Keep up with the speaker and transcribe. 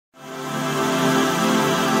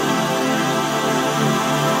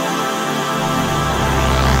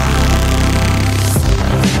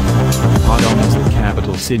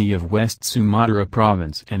city of West Sumatra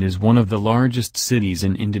province and is one of the largest cities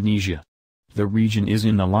in Indonesia. The region is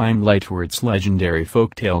in the limelight for its legendary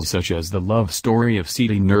folktales such as the love story of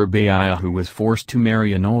Siti Nurbaya who was forced to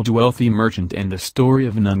marry an old wealthy merchant and the story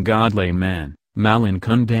of an ungodly man, Malin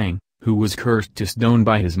Kundang, who was cursed to stone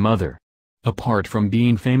by his mother. Apart from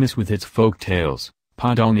being famous with its folktales,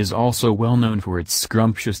 Padang is also well known for its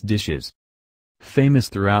scrumptious dishes. Famous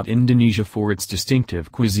throughout Indonesia for its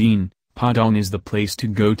distinctive cuisine, Padang is the place to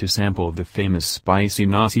go to sample the famous spicy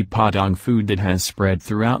nasi Padang food that has spread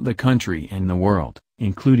throughout the country and the world,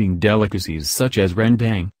 including delicacies such as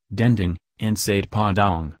rendang, dendeng, and sate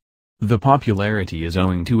Padang. The popularity is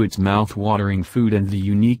owing to its mouth-watering food and the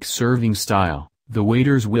unique serving style. The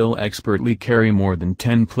waiters will expertly carry more than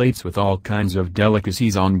 10 plates with all kinds of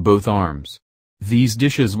delicacies on both arms. These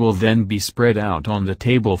dishes will then be spread out on the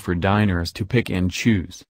table for diners to pick and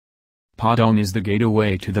choose. Padang is the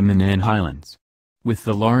gateway to the Manan Highlands. With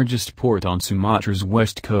the largest port on Sumatra's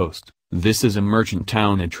west coast, this is a merchant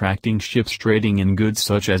town attracting ships trading in goods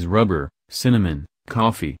such as rubber, cinnamon,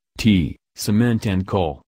 coffee, tea, cement and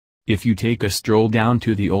coal. If you take a stroll down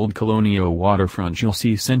to the old colonial waterfront you'll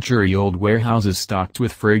see century-old warehouses stocked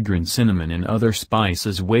with fragrant cinnamon and other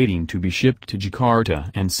spices waiting to be shipped to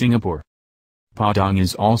Jakarta and Singapore. Padang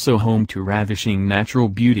is also home to ravishing natural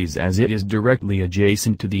beauties as it is directly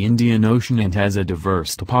adjacent to the Indian Ocean and has a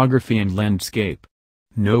diverse topography and landscape.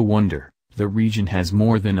 No wonder, the region has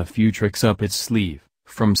more than a few tricks up its sleeve,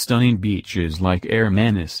 from stunning beaches like Air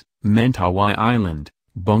Manis, Mentawai Island,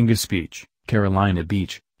 Bungus Beach, Carolina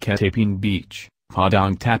Beach, Ketaping Beach,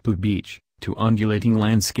 Padang Taplu Beach, to undulating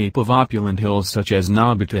landscape of opulent hills such as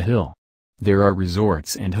Nobita Hill. There are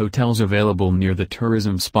resorts and hotels available near the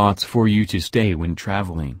tourism spots for you to stay when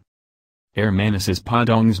traveling. Air Manis is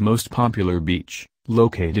Padang's most popular beach,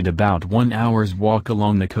 located about 1 hour's walk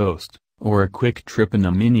along the coast, or a quick trip in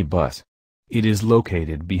a minibus. It is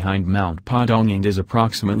located behind Mount Padang and is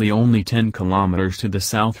approximately only 10 kilometers to the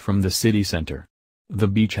south from the city center. The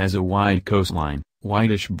beach has a wide coastline,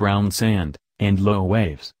 whitish-brown sand, and low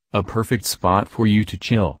waves, a perfect spot for you to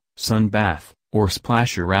chill, sunbathe, or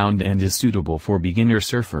splash around and is suitable for beginner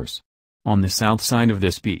surfers. On the south side of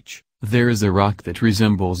this beach, there is a rock that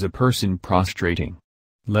resembles a person prostrating.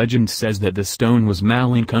 Legend says that the stone was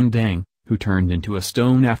Malin Kundang, who turned into a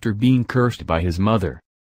stone after being cursed by his mother.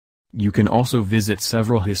 You can also visit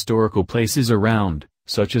several historical places around,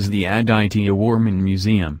 such as the Aditya Warman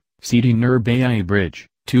Museum, Siti Nurbaya Bridge,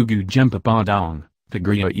 Tugu Jempa Padang, the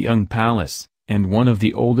Gryayung Palace, and one of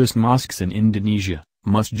the oldest mosques in Indonesia,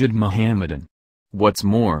 Masjid Muhammadan. What's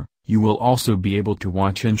more, you will also be able to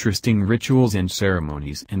watch interesting rituals and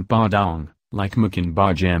ceremonies in Padang, like Makan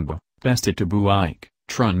Bajamba, Pesta Tabuaik,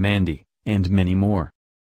 Trun Mandi, and many more.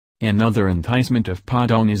 Another enticement of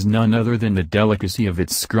Padang is none other than the delicacy of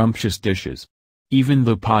its scrumptious dishes. Even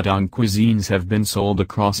though Padang cuisines have been sold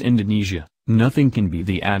across Indonesia, nothing can beat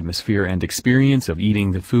the atmosphere and experience of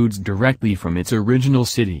eating the foods directly from its original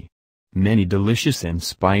city. Many delicious and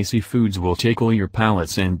spicy foods will tickle your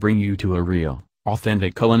palates and bring you to a real,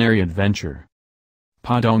 authentic culinary adventure.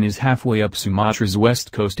 Padang is halfway up Sumatra's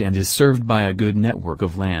west coast and is served by a good network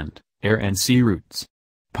of land, air and sea routes.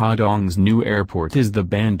 Padang's new airport is the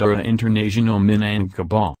Bandara Internasional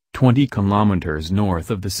Minangkabau, 20 kilometers north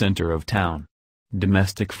of the center of town.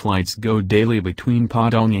 Domestic flights go daily between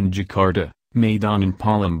Padang and Jakarta, Medan and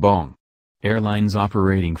Palembang. Airlines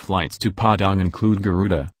operating flights to Padang include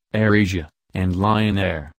Garuda, AirAsia, and Lion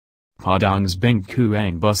Air. Padang's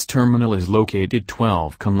Bengkuang bus terminal is located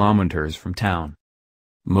 12 kilometers from town.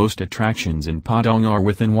 Most attractions in Padang are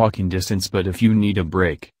within walking distance, but if you need a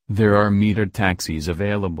break, there are metered taxis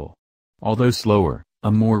available. Although slower,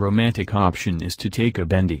 a more romantic option is to take a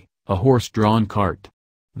bendy, a horse-drawn cart.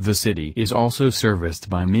 The city is also serviced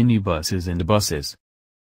by minibuses and buses,